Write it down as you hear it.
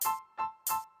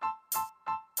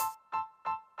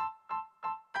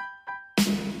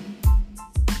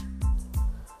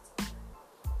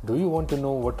Do you want to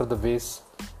know what are the ways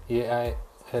AI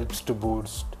helps to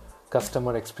boost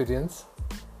customer experience?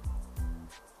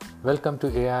 Welcome to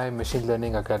AI Machine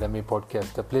Learning Academy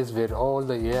podcast, the place where all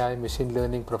the AI machine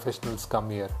learning professionals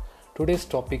come here. Today's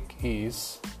topic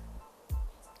is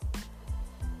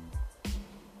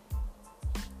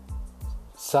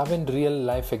 7 real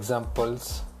life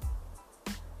examples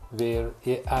where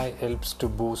AI helps to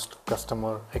boost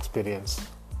customer experience.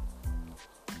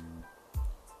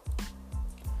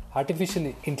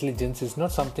 Artificial intelligence is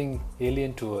not something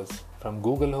alien to us. From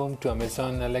Google Home to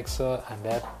Amazon Alexa and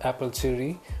Apple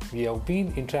Siri, we have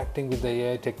been interacting with the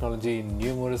AI technology in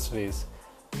numerous ways.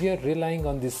 We are relying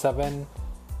on these 7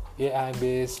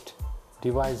 AI-based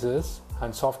devices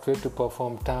and software to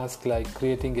perform tasks like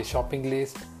creating a shopping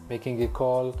list, making a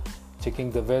call,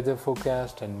 checking the weather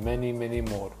forecast, and many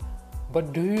more.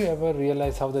 But do you ever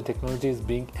realize how the technology is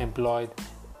being employed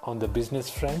on the business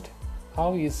front?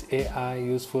 How is AI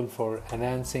useful for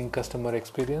enhancing customer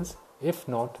experience? If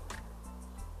not,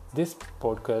 this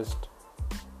podcast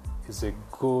is a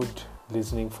good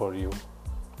listening for you.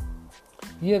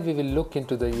 Here we will look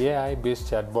into the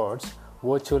AI-based chatbots,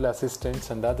 virtual assistants,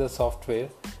 and other software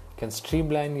can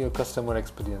streamline your customer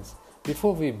experience.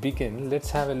 Before we begin,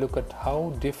 let's have a look at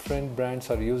how different brands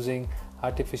are using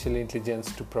artificial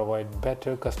intelligence to provide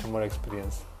better customer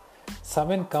experience.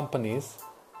 7 companies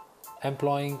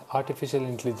employing artificial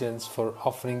intelligence for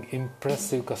offering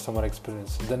impressive customer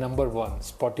experience. The number 1,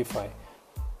 Spotify,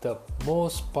 the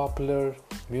most popular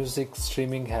music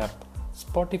streaming app.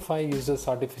 Spotify uses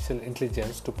artificial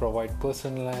intelligence to provide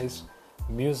personalized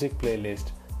music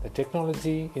playlist. The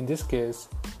technology in this case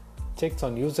checks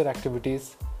on user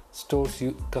activities, stores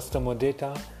customer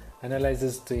data,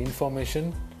 analyzes the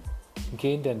information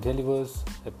gained and delivers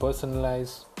a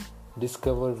personalized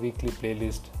Discover weekly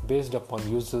playlist based upon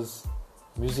users'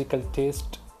 musical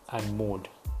taste and mood.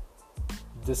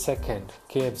 The second,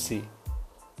 KFC.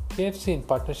 KFC, in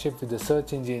partnership with the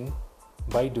search engine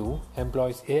Baidu,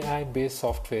 employs AI-based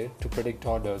software to predict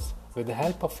orders. With the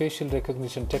help of facial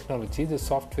recognition technology, the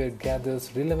software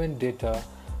gathers relevant data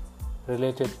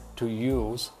related to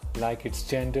use like its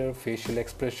gender, facial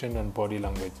expression, and body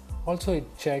language. Also,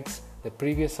 it checks the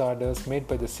previous orders made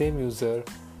by the same user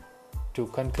to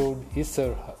conclude his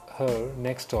or her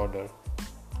next order.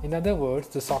 In other words,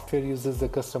 the software uses the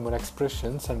customer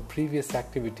expressions and previous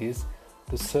activities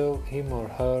to serve him or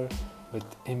her with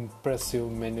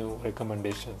impressive menu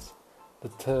recommendations. The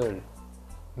third,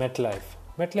 MetLife.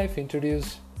 MetLife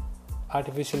introduced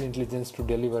artificial intelligence to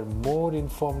deliver more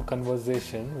informed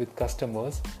conversation with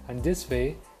customers and this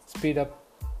way speed up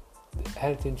the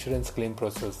health insurance claim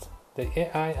process. The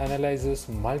AI analyzes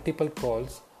multiple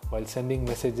calls while sending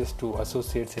messages to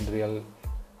associates in real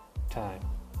time.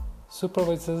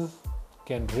 Supervisors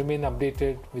can remain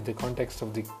updated with the context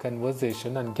of the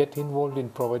conversation and get involved in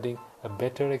providing a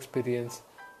better experience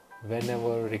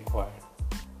whenever required.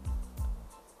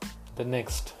 The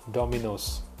next,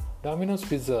 Domino's. Domino's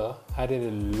Pizza added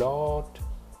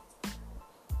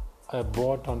a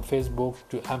bot on Facebook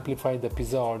to amplify the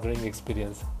pizza ordering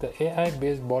experience. The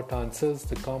AI-based bot answers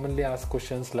the commonly asked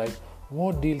questions like,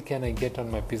 "What deal can I get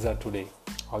on my pizza today?"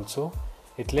 Also,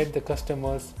 it let the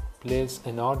customers place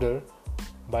an order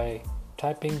by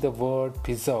typing the word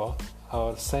pizza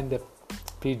or send a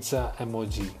pizza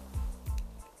emoji.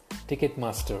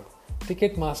 Ticketmaster.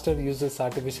 Ticketmaster uses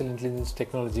artificial intelligence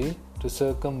technology to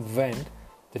circumvent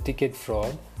the ticket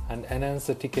fraud and enhance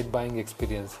the ticket buying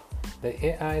experience. The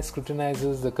AI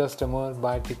scrutinizes the customer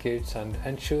buy tickets and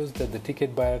ensures that the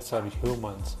ticket buyers are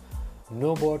humans.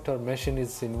 No bot or machine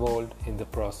is involved in the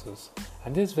process.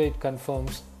 And this way it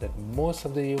confirms that most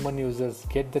of the human users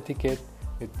get the ticket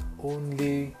with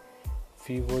only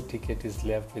fewer ticket is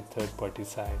left with third-party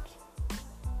sites.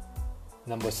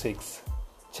 Number 6.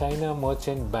 China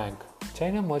Merchant Bank.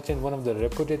 China Merchant, one of the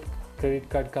reputed credit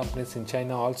card companies in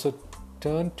China, also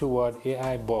turned toward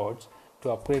AI bots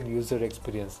to upgrade user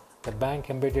experience. The bank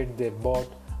embedded their bot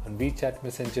on WeChat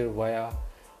Messenger via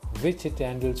which it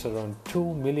handles around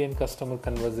 2 million customer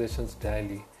conversations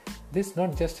daily. This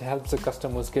not just helps the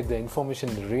customers get the information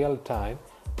in real time,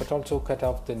 but also cut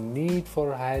off the need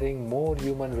for hiring more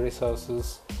human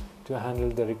resources to handle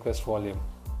the request volume.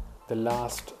 The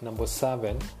last, number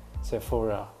 7,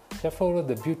 Sephora. Sephora,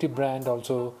 the beauty brand,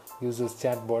 also uses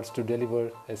chatbots to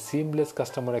deliver a seamless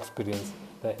customer experience.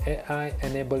 The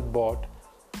AI-enabled bot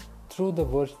through the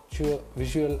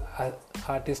visual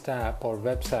artist app or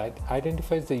website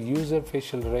identifies the user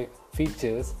facial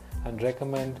features and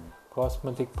recommend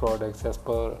cosmetic products as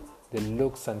per their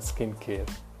looks and skincare.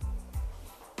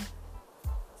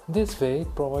 This way,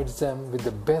 it provides them with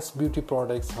the best beauty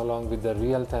products along with the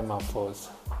real-time offers.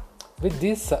 With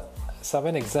these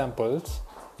 7 examples,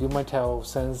 you might have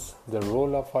sensed the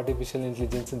role of artificial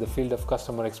intelligence in the field of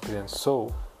customer experience.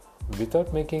 So,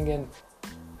 without making an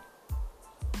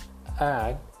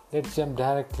ad, let's jump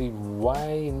directly why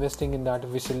investing in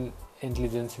artificial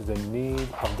intelligence is the need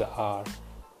of the hour.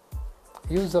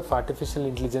 Use of artificial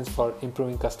intelligence for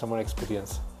improving customer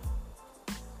experience.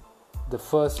 The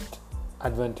first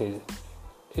advantage,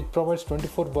 it provides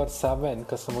 24/7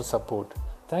 customer support.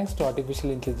 Thanks to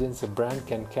artificial intelligence, a brand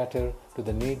can cater to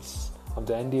the needs of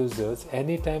the end users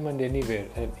anytime and anywhere.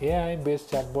 An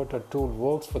AI-based chatbot or tool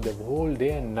works for the whole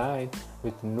day and night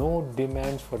with no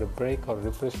demands for a break or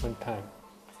refreshment time,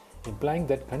 implying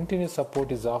that continuous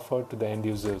support is offered to the end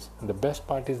users. And the best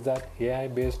part is that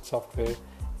AI-based software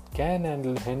can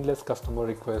handle endless customer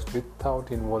requests without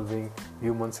involving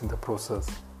humans in the process.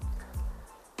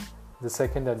 The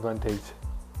second advantage,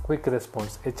 quick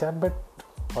response. A chatbot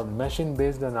or machine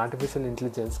based on artificial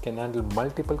intelligence can handle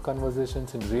multiple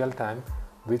conversations in real time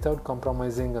without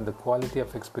compromising on the quality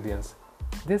of experience.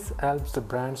 This helps the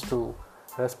brands to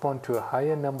respond to a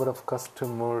higher number of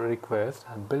customer requests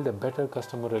and build a better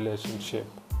customer relationship.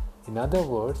 In other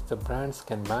words, the brands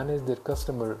can manage their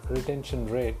customer retention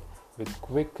rate with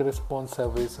quick response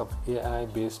service of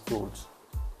AI-based tools.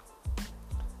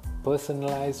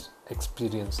 Personalized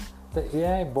experience. The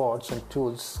AI bots and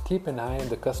tools keep an eye on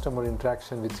the customer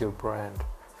interaction with your brand.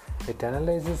 It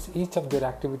analyzes each of their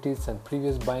activities and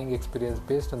previous buying experience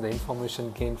based on the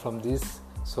information gained from these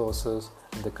sources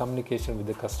and the communication with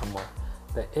the customer.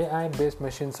 The AI-based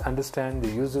machines understand the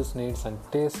user's needs and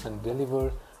tastes and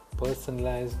deliver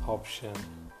personalized options.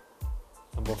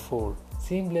 Number 4.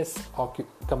 Seamless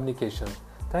communication.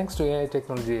 Thanks to AI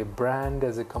technology, a brand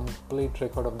has a complete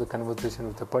record of the conversation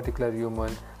with a particular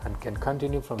human and can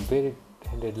continue from where it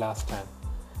ended last time.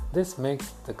 This makes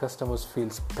the customers feel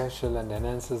special and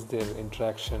enhances their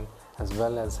interaction, as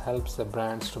well as helps the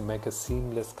brands to make a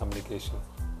seamless communication.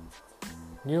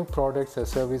 New products or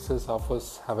services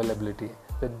offers availability.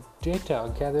 The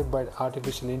data gathered by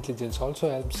artificial intelligence also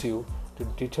helps you to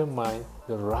determine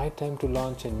the right time to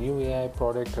launch a new AI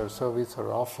product or service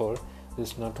or offer.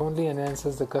 This not only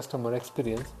enhances the customer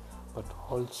experience but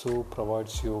also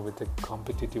provides you with a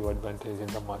competitive advantage in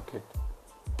the market.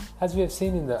 As we have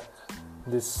seen in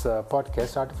this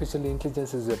podcast, artificial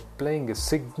intelligence is playing a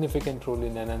significant role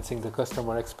in enhancing the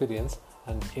customer experience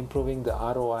and improving the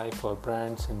ROI for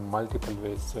brands in multiple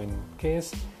ways. So in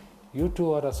case you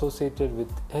too are associated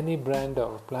with any brand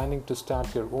or planning to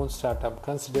start your own startup,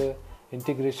 consider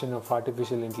integration of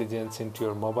artificial intelligence into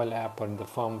your mobile app or in the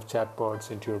form of chatbots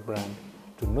into your brand.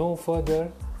 To know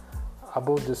further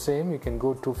about the same, you can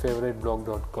go to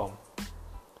favouriteblog.com.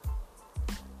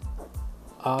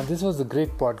 This was a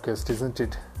great podcast, isn't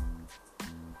it?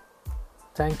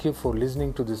 Thank you for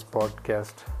listening to this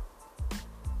podcast.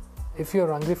 If you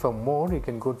are hungry for more, you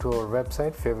can go to our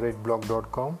website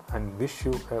favouriteblog.com and wish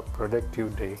you a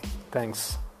productive day.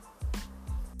 Thanks.